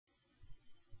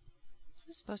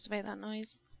this supposed to make that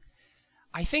noise?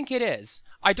 I think it is.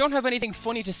 I don't have anything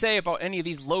funny to say about any of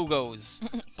these logos,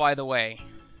 by the way.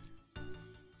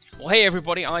 Well, hey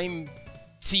everybody, I'm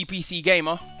CPC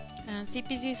Gamer. And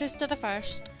CPC Sister the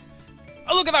First.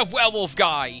 Oh, look at that werewolf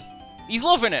guy! He's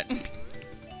loving it!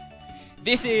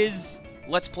 This is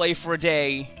Let's Play for a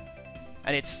Day,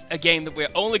 and it's a game that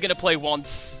we're only going to play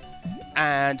once,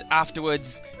 and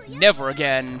afterwards, never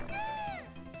again.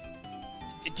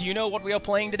 Do you know what we are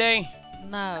playing today?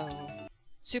 No.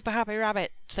 Super Happy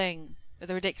Rabbit thing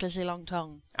with a ridiculously long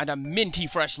tongue. And a minty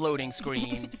fresh loading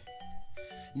screen.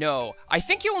 No, I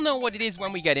think you'll know what it is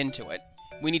when we get into it.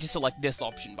 We need to select this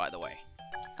option, by the way.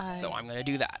 So I'm going to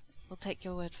do that. We'll take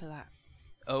your word for that.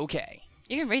 Okay.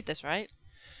 You can read this, right?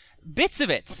 Bits of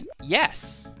it,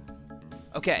 yes.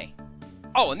 Okay.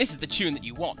 Oh, and this is the tune that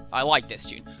you want. I like this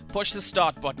tune. Push the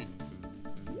start button.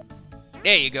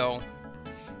 There you go.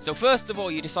 So first of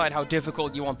all, you decide how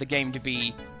difficult you want the game to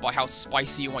be by how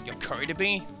spicy you want your curry to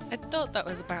be. I thought that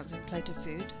was a bouncing plate of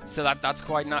food. So that's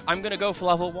quite nice. I'm going to go for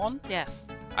level 1. Yes.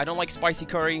 I don't like spicy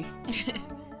curry.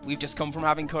 We've just come from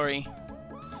having curry.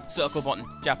 Circle button.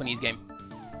 Japanese game.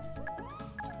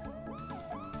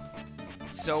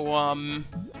 So,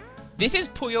 this is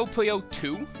Puyo Puyo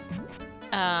 2.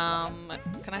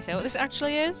 Can I say what this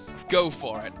actually is? Go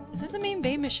for it. Is this the Mean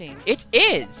Bean Machine? It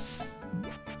is!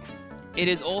 It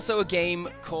is also a game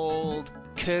called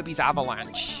Kirby's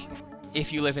Avalanche,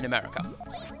 if you live in America.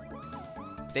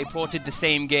 They ported the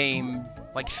same game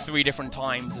like 3 different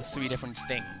times as 3 different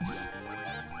things.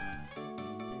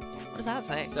 What does that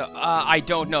say? So, I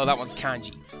don't know, that one's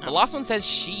kanji. The last one says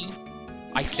she,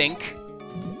 I think.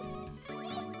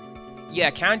 Yeah,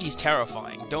 kanji's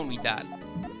terrifying, don't read that.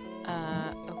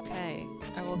 Okay.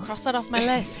 I will cross that off my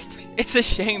list. It's a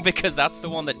shame because that's the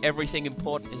one that everything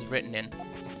important is written in.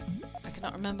 I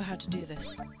cannot remember how to do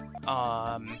this.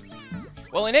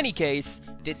 Well, in any case,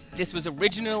 this was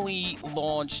originally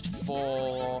launched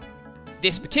for...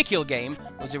 This particular game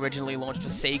was originally launched for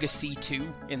Sega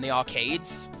C2 in the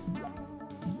arcades.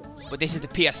 But this is the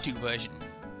PS2 version.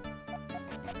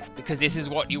 Because this is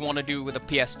what you want to do with a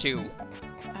PS2.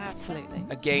 Absolutely.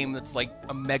 A game that's like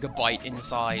a megabyte in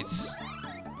size.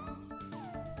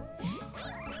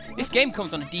 This game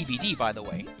comes on a DVD, by the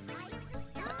way.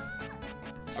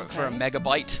 For a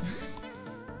megabyte.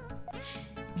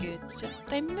 Good. So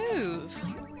they move.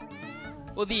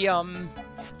 Well,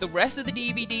 the rest of the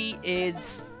DVD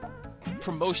is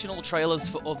promotional trailers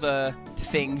for other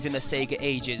things in the Sega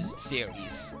Ages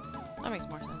series. That makes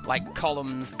more sense. Like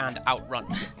Columns and Outrun.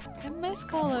 I miss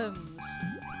Columns.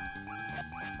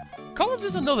 Columns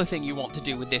is another thing you want to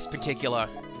do with this particular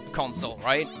console,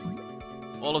 right?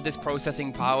 All of this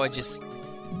processing power, just...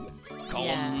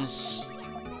 Columns... Yeah.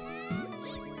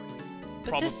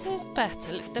 But this is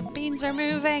better. Look, the beans are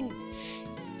moving.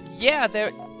 Yeah,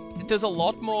 there's a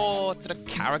lot more sort of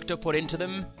character put into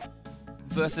them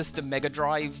versus the Mega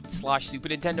Drive / Super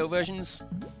Nintendo versions.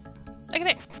 Look at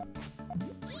it.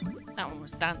 That one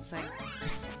was dancing.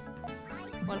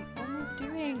 What am I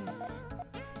doing?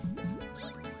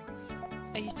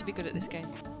 I used to be good at this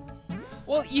game.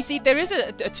 Well, you see, there is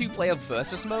a 2-player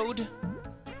versus mode,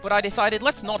 but I decided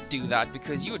let's not do that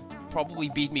because you would probably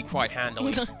beat me quite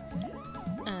handily.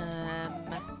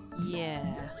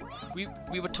 Yeah.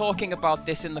 We were talking about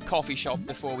this in the coffee shop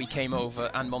before we came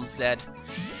over, and Mum said,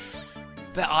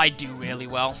 "Bet I do really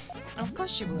well." Of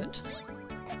course you would.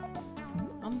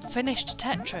 Unfinished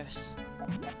Tetris.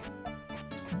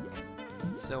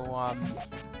 So,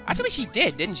 actually she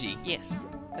did, didn't she? Yes.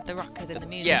 With the rocket and the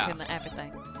music and the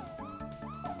everything.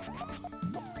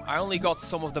 I only got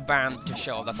some of the band to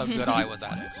show. That's how good I was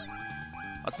at it.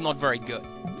 That's not very good.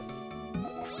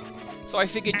 So I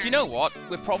figured, you know what?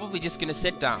 We're probably just going to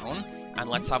sit down and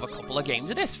let's have a couple of games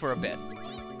of this for a bit.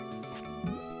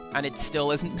 And it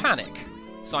still isn't Panic.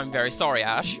 So I'm very sorry,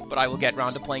 Ash, but I will get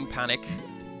round to playing Panic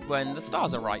when the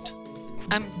stars are right.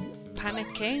 I'm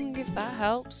panicking, if that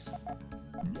helps.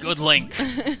 Good Link.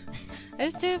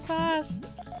 It's too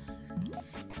fast.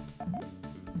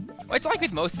 Well, it's like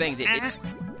with most things,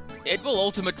 it will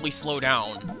ultimately slow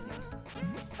down.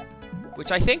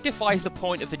 Which I think defies the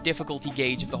point of the difficulty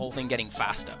gauge of the whole thing getting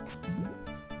faster.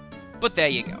 But there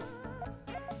you go.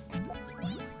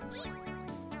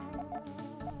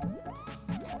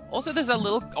 Also, there's a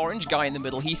little orange guy in the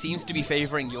middle. He seems to be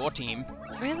favoring your team.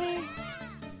 Really?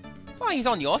 Well, he's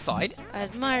on your side. I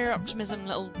admire your optimism,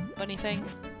 little bunny thing.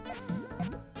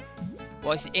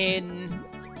 Was in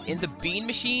the Bean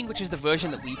Machine, which is the version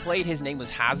that we played, his name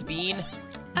was Has-Been.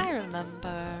 I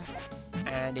remember.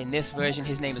 And in this version,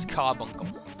 his name is Carbuncle.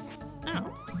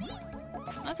 Oh.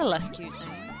 That's a less cute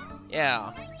name.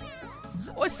 Yeah.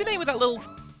 What's the name of that little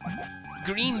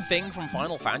green thing from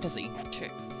Final Fantasy? True.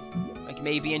 Like,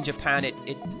 maybe in Japan it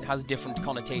has different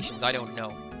connotations, I don't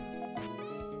know.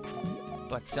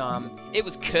 But, it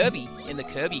was Kirby in the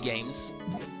Kirby games.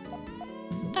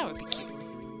 That would be cute.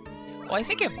 Well, I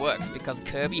think it works because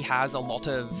Kirby has a lot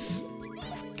of,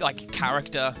 like,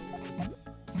 character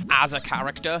as a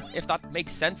character, if that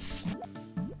makes sense.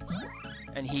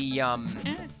 And he,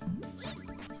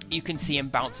 you can see him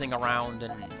bouncing around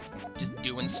and just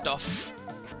doing stuff.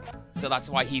 So that's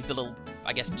why he's the little,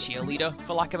 I guess, cheerleader,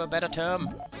 for lack of a better term.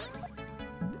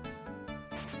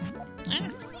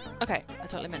 Okay, I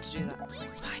totally meant to do that.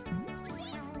 It's fine.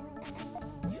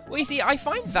 Well, you see, I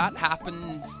find that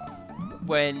happens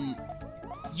when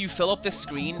you fill up the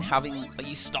screen having, like,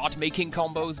 you start making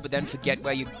combos, but then forget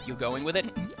where you're going with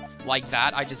it. Like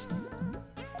that,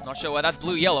 not sure where that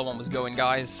blue-yellow one was going,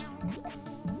 guys.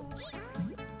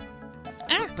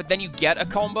 But then you get a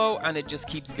combo, and it just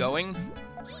keeps going.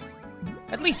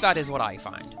 At least that is what I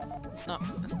find. It's not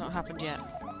happened yet.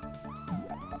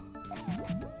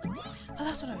 Oh,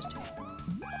 that's what I was doing.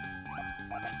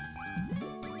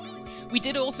 We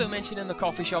did also mention in the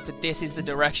coffee shop that this is the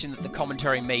direction that the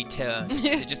commentary may turn.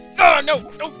 To just,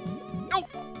 no!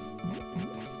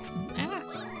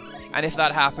 And if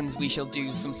that happens, we shall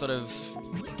do some sort of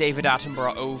David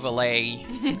Attenborough overlay.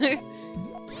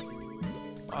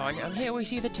 Oh, and here we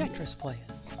see the Tetris players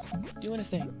doing a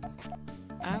thing.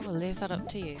 I will leave that up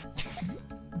to you.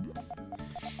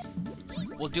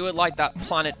 We'll do it like that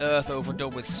Planet Earth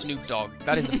overdubbed with Snoop Dogg.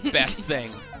 That is the best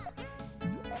thing.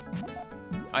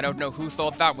 I don't know who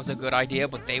thought that was a good idea,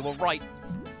 but they were right.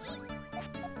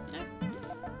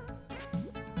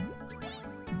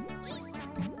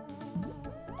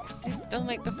 Just don't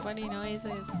make the funny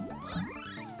noises.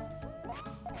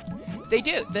 They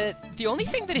do. The only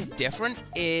thing that is different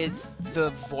is the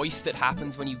voice that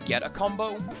happens when you get a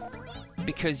combo.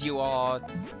 Because you are,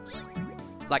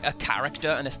 like, a character,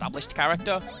 an established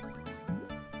character.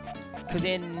 Because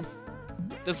in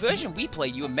the version we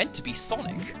played, you were meant to be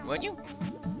Sonic, weren't you?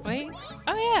 Wait.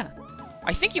 Oh, yeah.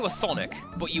 I think you were Sonic,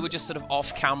 but you were just sort of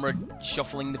off-camera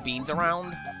shuffling the beans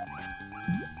around.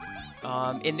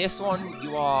 In this one,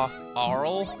 you are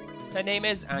Arl, her name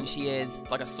is, and she is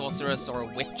like a sorceress or a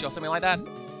witch or something like that.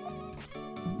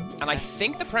 And I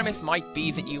think the premise might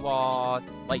be that you are,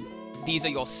 like, these are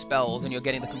your spells and you're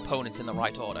getting the components in the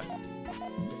right order.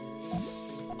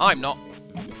 I'm not.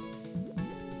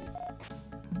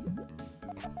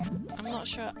 I'm not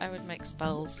sure I would make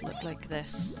spells look like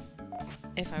this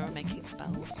if I were making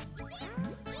spells.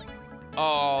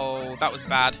 Oh, that was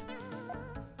bad.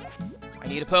 I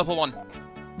need a purple one.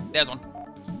 There's one.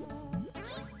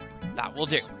 That will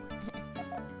do.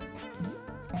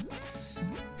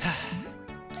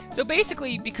 So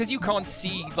basically, because you can't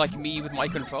see, like, me with my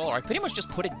controller, I pretty much just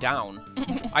put it down.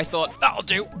 I thought, that'll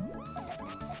do.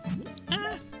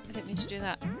 I didn't mean to do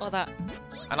that. Or that.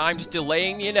 And I'm just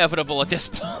delaying the inevitable at this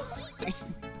point.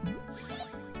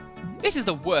 This is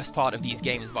the worst part of these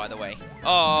games, by the way.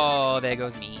 Oh, there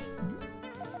goes me.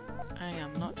 I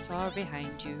am not far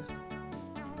behind you.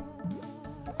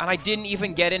 And I didn't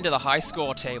even get into the high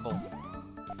score table.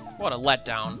 What a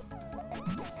letdown.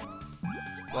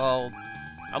 Well,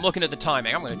 I'm looking at the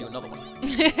timing. I'm going to do another one.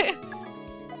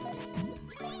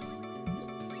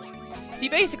 See,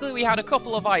 basically we had a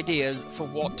couple of ideas for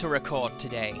what to record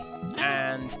today.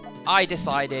 And I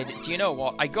decided, do you know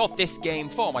what? I got this game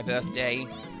for my birthday.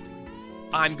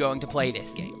 I'm going to play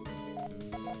this game.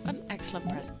 An excellent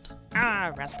present.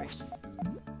 Ah, raspberries.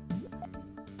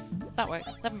 That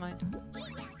works. Never mind.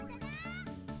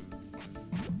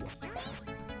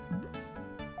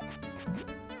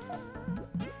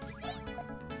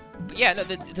 But yeah, no,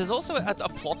 there's also a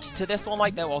plot to this one,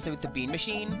 like there was with the Bean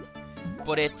Machine.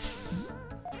 But it's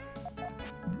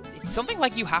something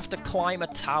like you have to climb a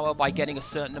tower by getting a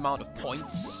certain amount of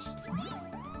points.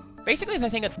 Basically, the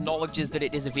thing acknowledges that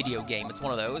it is a video game. It's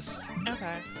one of those.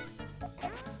 Okay.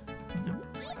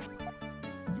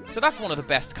 So that's one of the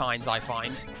best kinds, I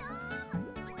find.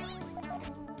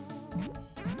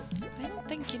 I don't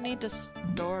think you need a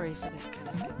story for this kind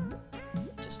of thing.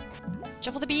 Just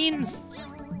shuffle the beans!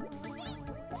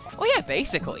 Well, yeah,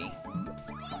 basically.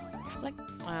 Like,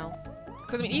 wow.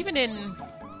 Because, I mean, even in,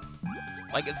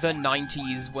 like, the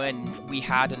 90s when we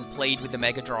had and played with the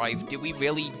Mega Drive, did we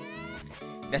really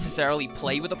necessarily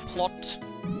play with a plot?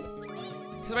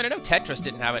 Because, I mean, I know Tetris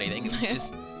didn't have anything. It was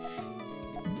just...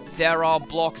 there are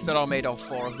blocks that are made of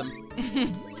 4 of them.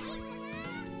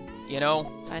 You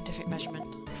know? Scientific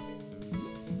measurement.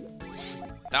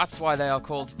 That's why they are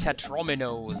called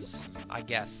tetrominos, I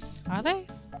guess. Are they?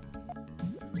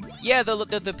 Yeah,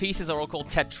 the pieces are all called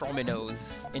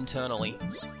tetrominos internally.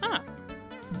 Ah,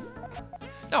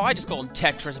 No, I just call them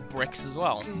Tetris bricks as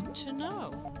well. good to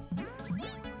know.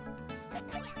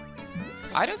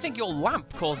 I don't think your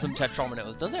lamp calls them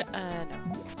tetrominos, does it? No.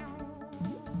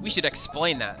 We should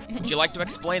explain that. Would you like to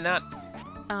explain that?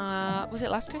 Was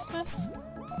it last Christmas?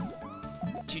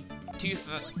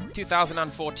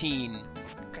 2014.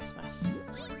 Christmas.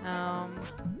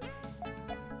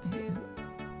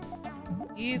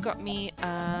 You got me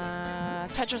a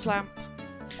Tetris lamp.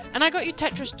 And I got you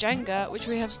Tetris Jenga, which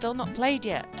we have still not played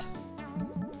yet.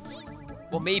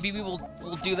 Well, maybe we'll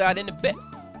do that in a bit.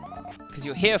 Because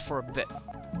you're here for a bit.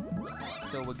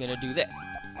 So we're gonna do this.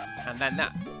 And then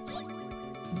that.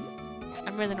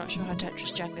 I'm really not sure how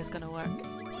Tetris Jenga is going to work.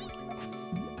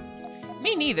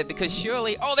 Me neither, because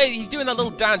surely... Oh, there, he's doing that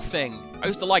little dance thing. I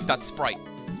used to like that sprite.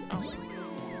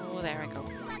 Oh, there we go.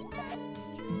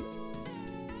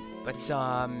 But,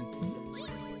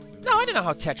 no, I don't know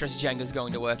how Tetris Jenga's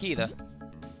going to work either.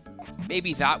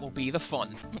 Maybe that will be the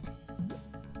fun.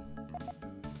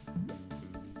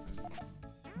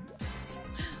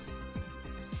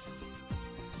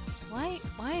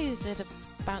 Why is it a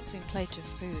bouncing plate of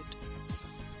food?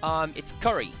 It's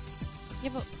curry. Yeah,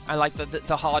 but And like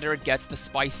the harder it gets, the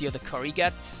spicier the curry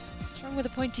gets. what's wrong with a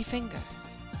pointy finger?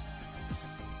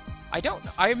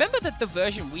 I remember that the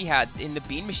version we had in the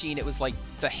Bean Machine, it was like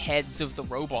the heads of the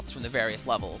robots from the various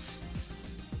levels.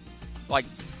 Like,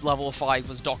 level 5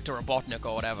 was Dr. Robotnik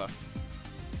or whatever.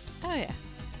 Oh yeah.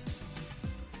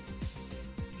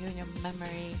 You and your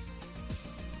memory.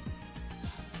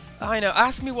 I know,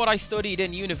 ask me what I studied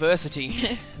in university.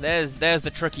 There's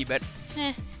the tricky bit.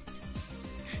 Eh.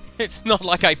 It's not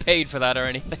like I paid for that or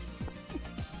anything.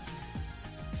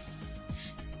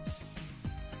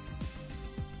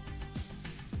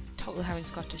 Totally having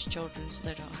Scottish children so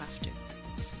they don't have to.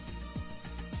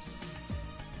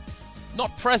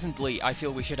 Not presently, I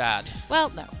feel we should add. Well,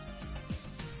 no.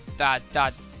 That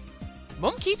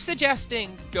Mum keeps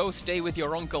suggesting go stay with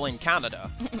your uncle in Canada.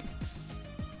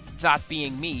 That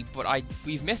being me, but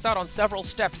we've missed out on several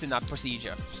steps in that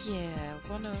procedure. Yeah,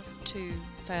 one or two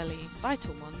fairly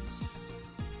vital ones.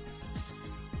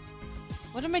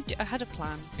 What am I doing? I had a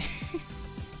plan.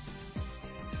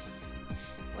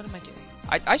 What am I doing?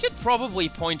 I should probably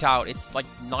point out it's like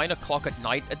 9 o'clock at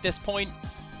night at this point,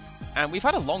 and we've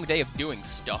had a long day of doing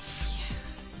stuff.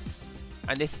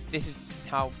 And this is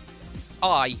how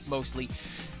I mostly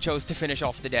chose to finish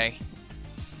off the day.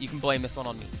 You can blame this one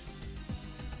on me.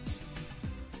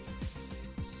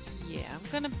 Yeah,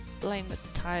 I'm gonna blame the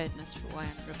tiredness for why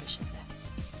I'm rubbish at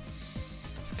this.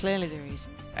 That's clearly the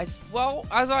reason.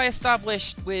 As I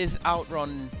established with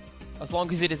Outrun, as long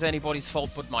as it is anybody's fault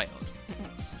but my own.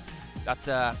 That's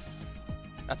a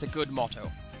good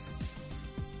motto.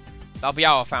 That'll be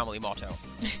our family motto.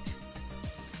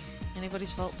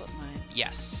 Anybody's fault but mine.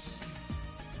 Yes.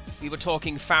 We were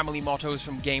talking family mottos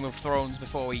from Game of Thrones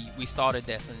before we started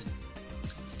this, and...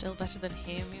 Still better than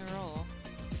hear me roar.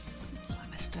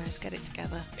 Lannisters, get it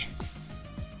together.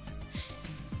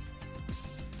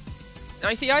 Now,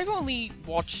 you see, I've only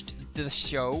watched the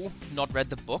show, not read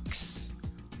the books,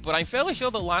 but I'm fairly sure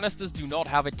the Lannisters do not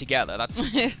have it together. That's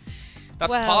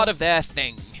Well, part of their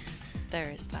thing. There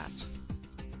is that.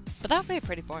 But that would be a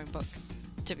pretty boring book,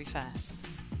 to be fair.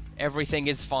 Everything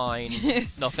is fine.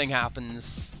 Nothing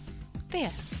happens. The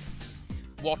end.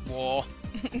 What war?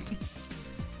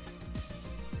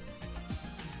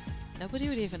 Nobody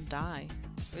would even die.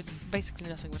 Basically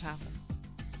nothing would happen.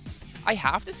 I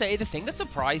have to say, the thing that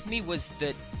surprised me was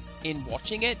that in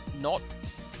watching it, not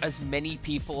as many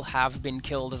people have been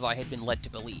killed as I had been led to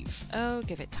believe. Oh,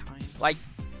 give it time. Like,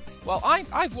 well,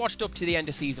 I've watched up to the end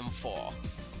of Season 4,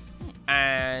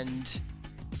 and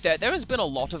there has been a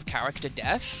lot of character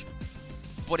death,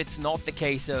 but it's not the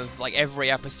case of, like, every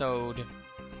episode,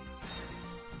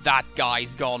 that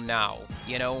guy's gone now,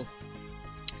 you know?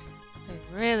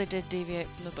 They really did deviate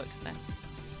from the books then.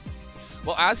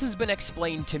 Well, as has been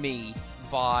explained to me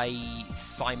by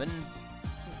Simon,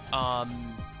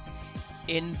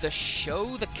 in the show,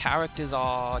 the characters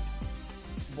are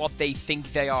what they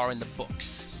think they are in the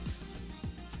books.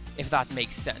 If that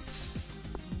makes sense.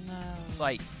 No.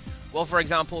 Like, well, for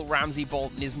example, Ramsay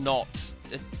Bolton is not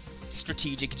a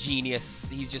strategic genius.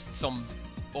 He's just some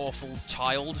awful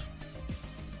child.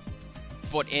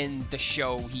 But in the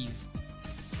show, he's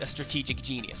a strategic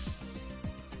genius.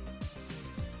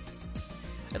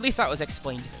 At least that was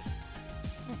explained to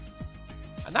me.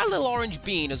 And that little orange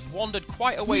bean has wandered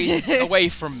quite a ways away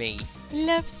from me.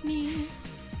 Loves me.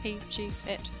 He, she,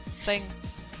 it, thing.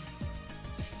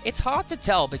 It's hard to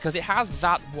tell because it has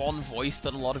that one voice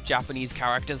that a lot of Japanese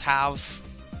characters have.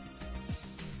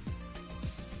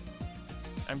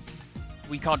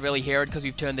 We can't really hear it because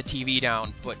we've turned the TV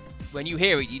down, but when you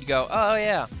hear it, you'd go, oh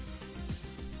yeah.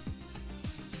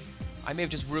 I may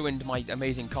have just ruined my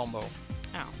amazing combo.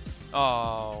 Ow.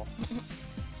 Oh.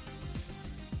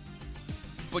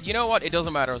 But you know what? It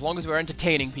doesn't matter as long as we're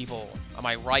entertaining people. Am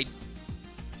I right?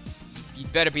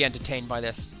 You'd better be entertained by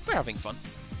this. We're having fun.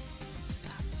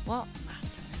 That's what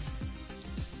matters.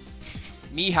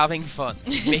 Me having fun.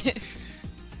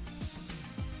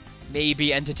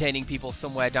 Maybe entertaining people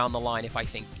somewhere down the line if I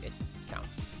think it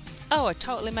counts. Oh, I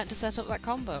totally meant to set up that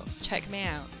combo. Check me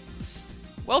out.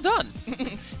 Well done!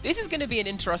 This is going to be an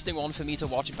interesting one for me to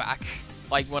watch back,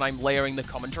 like when I'm layering the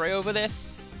commentary over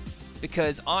this,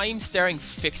 because I'm staring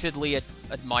fixedly at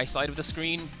my side of the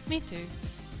screen. Me too.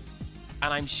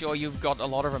 And I'm sure you've got a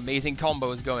lot of amazing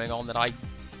combos going on that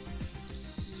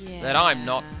Yeah. that I'm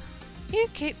not. You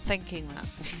keep thinking that.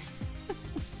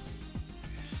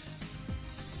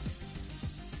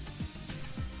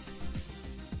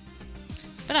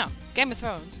 But now, Game of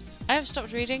Thrones, I have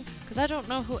stopped reading because I don't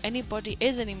know who anybody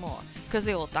is anymore. Because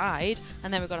they all died,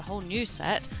 and then we got a whole new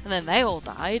set, and then they all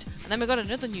died, and then we got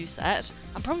another new set,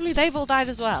 and probably they've all died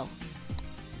as well.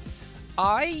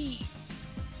 I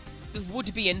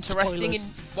would be interesting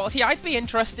Spoilers. Well, see, I'd be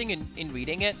interesting in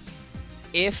reading it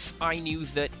if I knew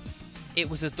that it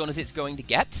was as done as it's going to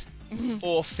get,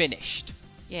 or finished.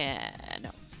 Yeah,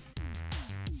 no.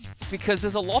 Because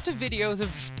there's a lot of videos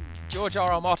of George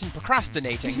R.R. Martin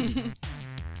procrastinating,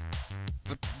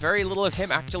 but very little of him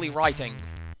actually writing.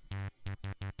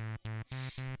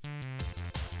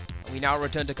 We now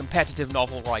return to competitive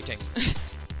novel writing.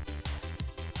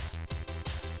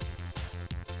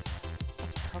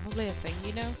 That's probably a thing,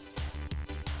 you know?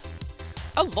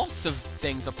 Lots of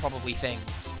things are probably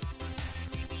things.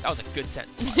 That was a good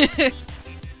sentence.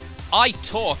 I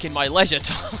talk in my leisure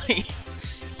time.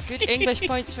 Good English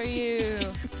points for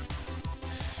you.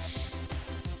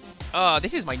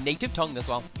 This is my native tongue as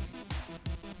well.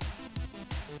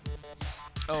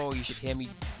 Oh, you should hear me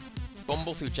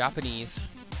bumble through Japanese.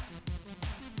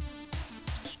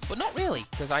 But not really,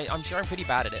 because I'm sure I'm pretty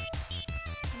bad at it.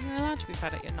 You're allowed to be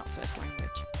bad at your not first language.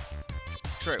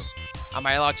 True. Am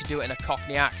I allowed to do it in a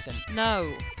Cockney accent?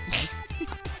 No.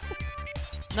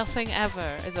 Nothing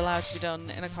ever is allowed to be done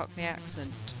in a Cockney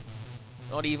accent.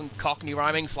 Not even Cockney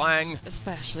rhyming slang?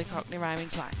 Especially Cockney rhyming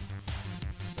slang.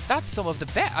 But that's some of the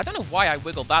best. I don't know why I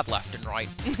wiggled that left and right.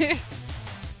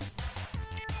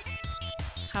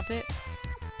 Habit.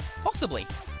 Possibly.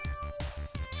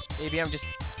 Maybe I'm just...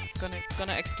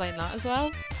 Gonna explain that as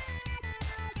well.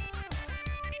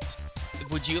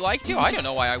 Would you like to? I don't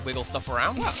know why I wiggle stuff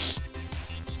around.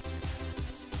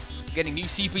 Getting new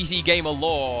CPC gamer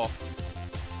lore.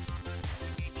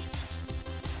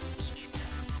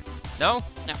 No?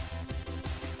 No.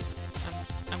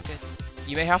 I'm good.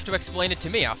 You may have to explain it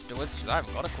to me afterwards, because I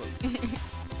haven't got a clue.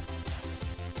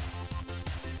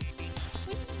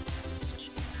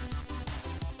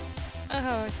 Oh, I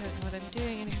don't know what I'm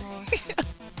doing anymore.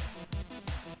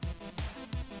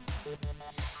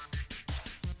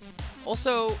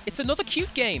 Also, it's another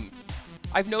cute game.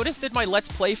 I've noticed that my Let's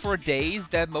Play for days,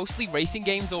 they're mostly racing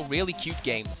games or really cute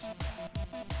games.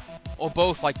 Or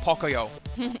both, like Pocoyo.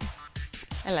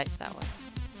 I liked that one.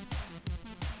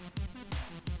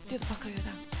 Do the Puyo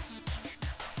dance.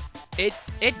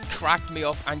 It cracked me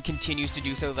up and continues to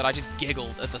do so that I just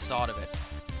giggled at the start of it.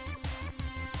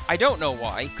 I don't know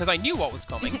why, because I knew what was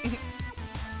coming.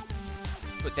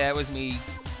 But there was me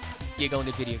giggling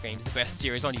at video games, the best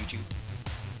series on YouTube.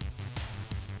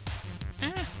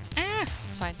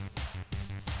 It's fine.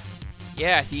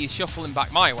 Yes, he's shuffling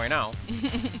back my way now.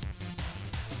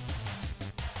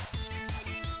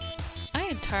 I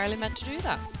entirely meant to do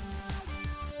that.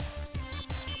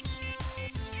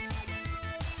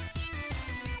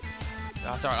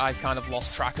 That's alright, I've kind of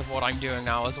lost track of what I'm doing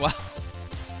now as well.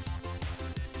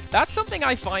 That's something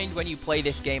I find when you play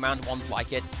this game and ones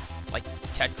like it, like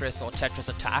Tetris or Tetris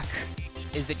Attack,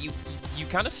 is that you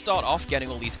kind of start off getting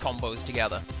all these combos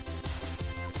together.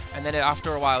 And then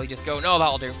after a while you just go, no,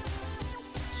 that'll do.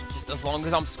 Just as long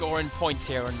as I'm scoring points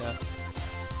here and there.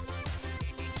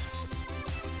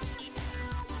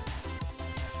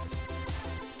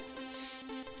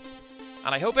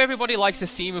 And I hope everybody likes the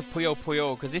theme of Puyo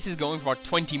Puyo, because this is going for about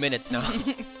 20 minutes now.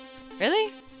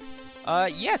 Really?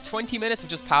 Yeah, 20 minutes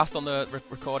have just passed on the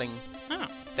recording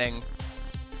thing.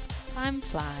 Time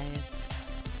flies.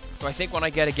 So I think when I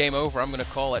get a game over, I'm going to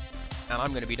call it, and I'm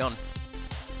going to be done.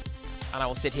 And I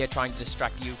will sit here trying to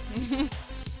distract you.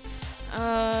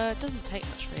 It doesn't take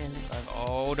much, really.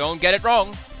 Oh, don't get it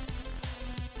wrong.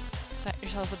 Set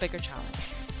yourself a bigger challenge.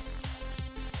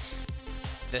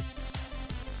 The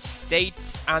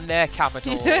states letters and their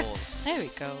capitals. There we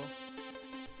go.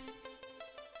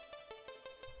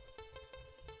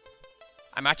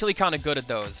 I'm actually kind of good at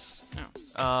those.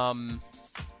 Oh.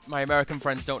 My American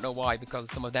friends don't know why,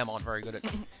 because some of them aren't very good at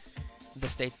the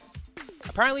States.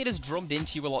 Apparently it is drummed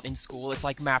into you a lot in school. It's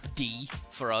like map D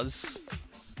for us.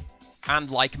 And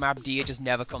like map D, it just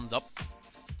never comes up.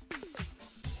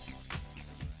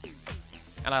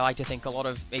 And I like to think a lot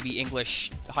of maybe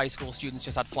English high school students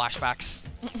just had flashbacks.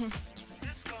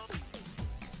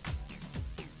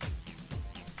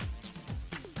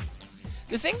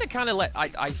 The thing that kind of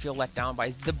I feel let down by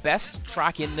is the best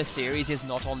track in the series is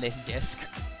not on this disc.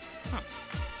 Huh.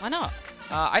 Why not?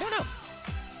 I don't know.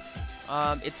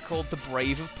 It's called The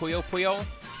Brave of Puyo Puyo.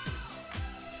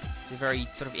 It's a very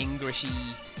sort of Englishy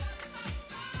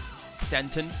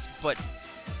sentence, but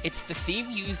it's the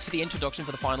theme used for the introduction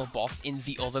for the final boss in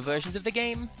the other versions of the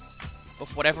game. But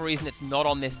for whatever reason, it's not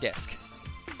on this disc.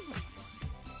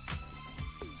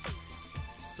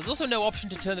 There's also no option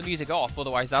to turn the music off,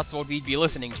 otherwise that's what we'd be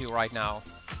listening to right now.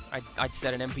 I'd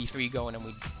set an MP3 going and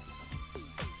we'd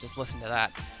just listen to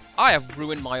that. I have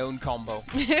ruined my own combo.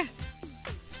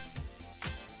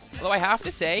 Although I have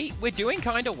to say, we're doing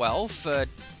kind of well for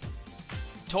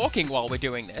talking while we're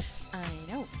doing this. I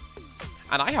know.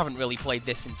 And I haven't really played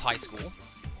this since high school.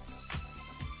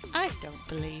 I don't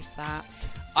believe that.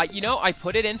 You know, I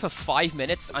put it in for 5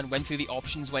 minutes and went through the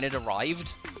options when it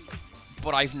arrived,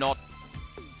 but I've not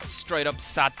straight up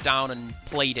sat down and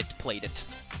played it.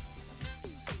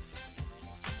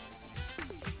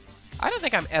 I don't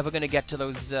think I'm ever going to get to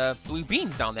those blue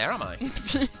beans down there, am I?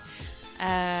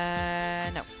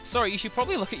 No. Sorry, you should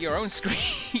probably look at your own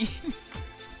screen.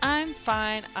 I'm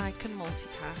fine. I can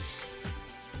multitask.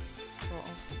 Sort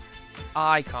of.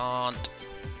 I can't.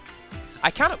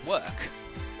 I can at work.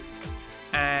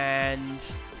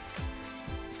 And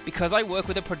because I work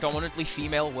with a predominantly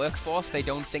female workforce, they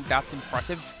don't think that's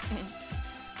impressive.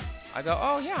 I go,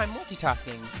 oh yeah, I'm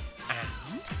multitasking.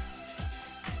 And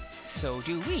so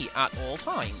do we at all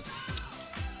times.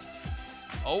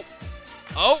 Oh.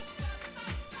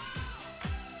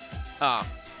 Ah.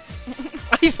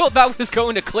 I thought that was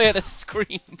going to clear the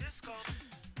screen.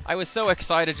 I was so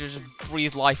excited to just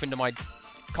breathe life into my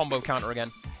combo counter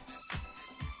again.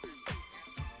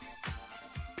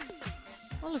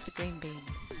 All of the green beans.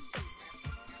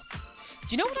 Do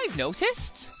you know what I've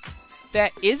noticed? There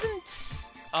isn't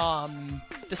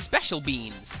the special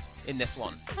beans in this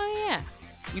one. Oh yeah.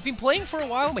 We've been playing for a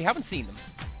while and we haven't seen them.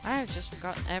 I've just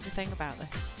forgotten everything about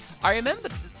this. I remember,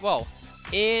 well,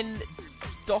 in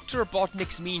Dr.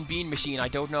 Robotnik's Mean Bean Machine, I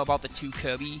don't know about the 2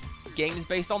 Kirby games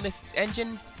based on this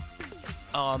engine.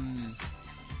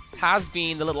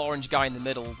 Has-Been, the little orange guy in the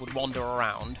middle, would wander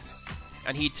around,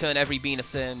 and he'd turn every bean a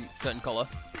certain colour.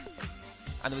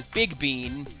 And there was Big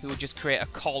Bean, who would just create a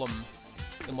column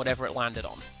in whatever it landed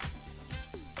on.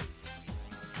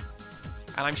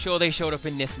 And I'm sure they showed up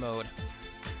in this mode.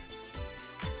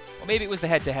 Or maybe it was the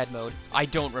head-to-head mode. I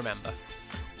don't remember.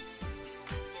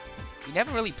 We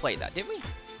never really played that, did we?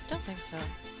 Don't think so.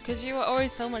 Because you were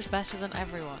always so much better than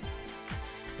everyone.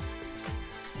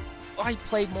 I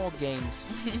played more games.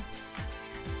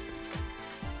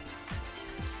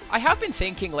 I have been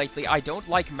thinking lately, I don't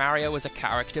like Mario as a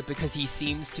character because he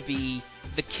seems to be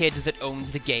the kid that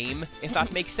owns the game, if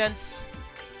that makes sense.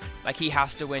 Like, he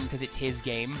has to win because it's his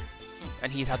game,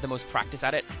 and he's had the most practice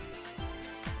at it.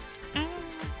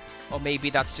 Or maybe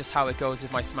that's just how it goes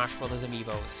with my Smash Brothers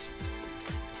amiibos.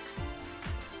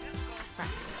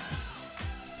 Rats.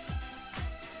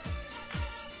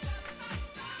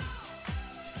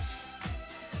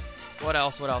 What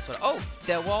else? Oh,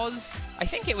 there was... I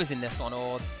think it was in this one,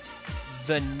 or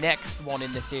the next one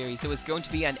in the series. There was going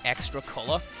to be an extra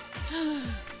colour.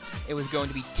 It was going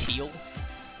to be teal.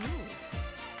 Ooh.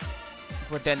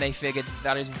 But then they figured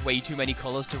that is way too many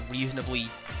colours to reasonably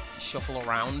shuffle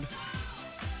around.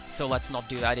 So let's not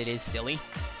do that, it is silly.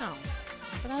 Oh,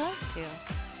 but I like teal.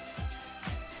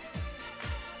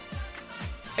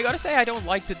 I gotta say, I don't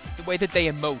like the way that they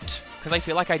emote, because I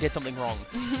feel like I did something wrong.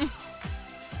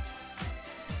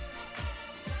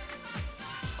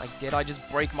 Like, did I just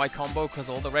break my combo because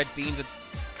all the red beans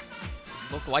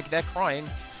look like they're crying?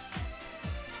 It's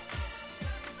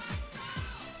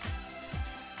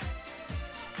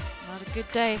not a good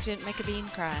day if you didn't make a bean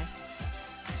cry.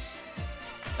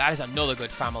 That is another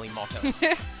good family motto.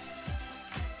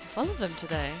 Full of them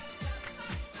today.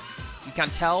 You can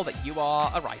tell that you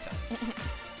are a writer.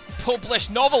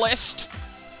 Published novelist!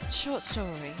 Short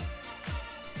story.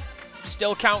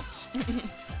 Still counts.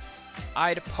 I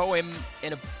had a poem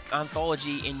in an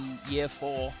anthology in year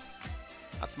 4.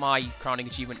 That's my crowning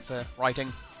achievement for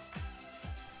writing.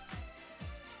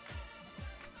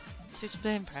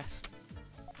 Suitably impressed.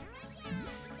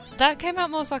 That came out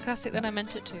more sarcastic than I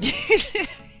meant it to.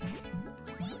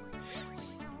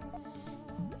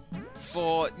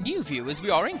 For new viewers,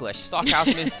 we are English.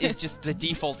 Sarcasm is just the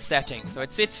default setting, so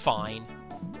it's fine.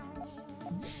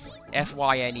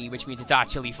 FYNE, which means it's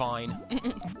actually fine.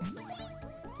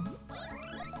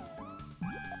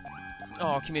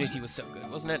 Oh, Community was so good,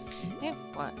 wasn't it? Yeah,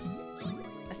 it was.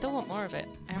 I still want more of it.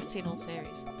 I haven't seen all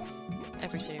series.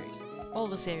 Every series. All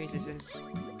the series is.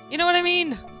 You know what I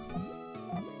mean?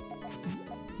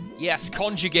 Yes,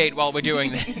 conjugate while we're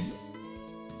doing this.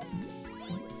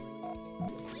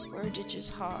 Wordage is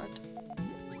hard.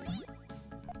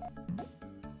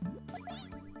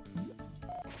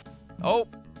 Oh,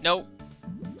 no.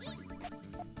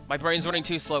 My brain's running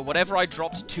too slow. Whatever I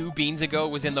dropped 2 beans ago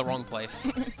was in the wrong place.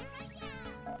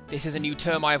 This is a new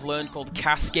term I've learned called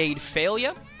cascade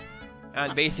failure.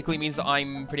 And basically means that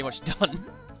I'm pretty much done.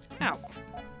 How?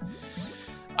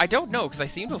 I don't know, because I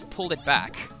seem to have pulled it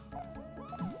back.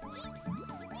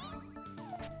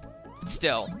 But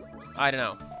still, I don't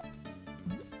know.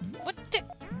 What di-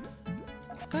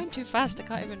 It's going too fast, I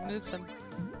can't even move them.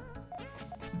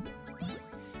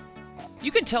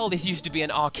 You can tell this used to be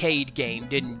an arcade game,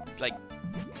 didn't... Like,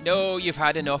 no, you've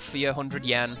had enough for your 100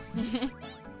 yen.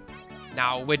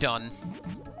 Now we're done.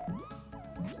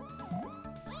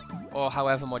 Or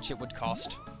however much it would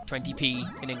cost.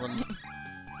 20p in England.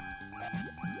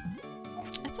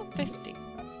 I thought 50.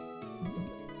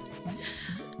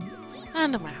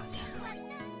 And I'm out.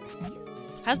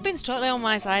 Has-been's totally on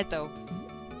my side, though.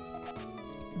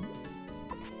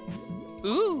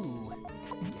 Ooh!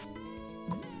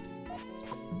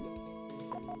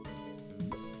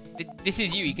 This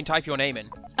is you can type your name in.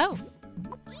 Oh!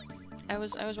 I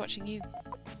was watching you.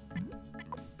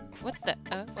 What the...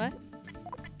 what?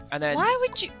 And then... Why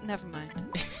would you... Never mind.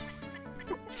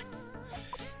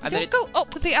 And Don't go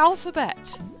up with the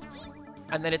alphabet!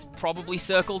 And then it's probably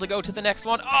circle to go to the next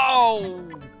one. Oh!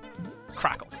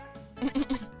 Crackles.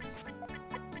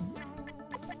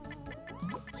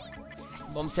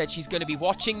 Mum said she's going to be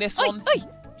watching this one. Oi!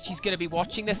 She's going to be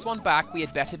watching this one back. We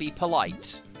had better be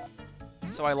polite.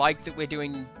 So I like that we're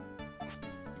doing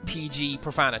PG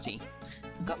profanity.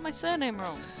 Got my surname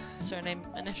wrong. Surname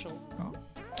initial wrong.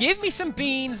 Give me some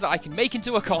beans that I can make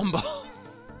into a combo.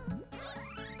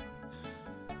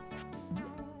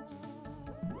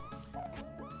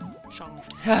 Shong.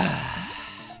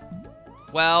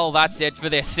 Well, that's it for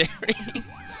this series.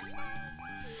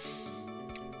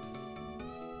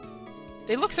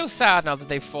 They look so sad now that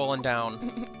they've fallen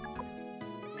down.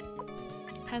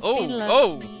 Has-been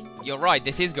loves me. You're right,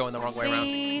 this is going the wrong way around.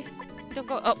 See? Don't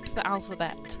go up the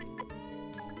alphabet.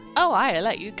 Oh, I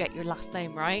let you get your last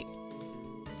name right.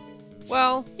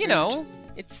 Well, you Rude. know,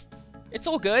 it's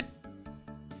all good.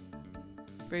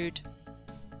 Rude.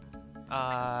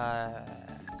 That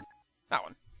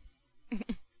one.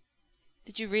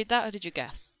 Did you read that or did you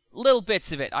guess? Little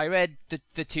bits of it. I read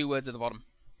the 2 words at the bottom.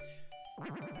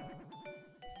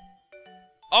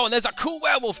 Oh, and there's a cool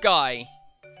werewolf guy!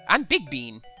 And Big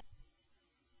Bean.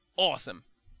 Awesome.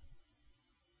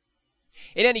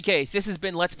 In any case, this has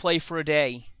been Let's Play for a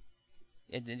Day.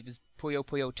 It was Puyo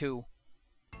Puyo 2.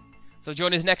 So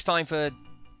join us next time for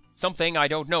something, I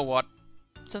don't know what.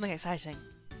 Something exciting.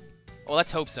 Well,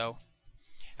 let's hope so.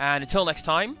 And until next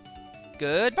time,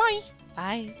 goodbye!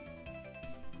 Bye.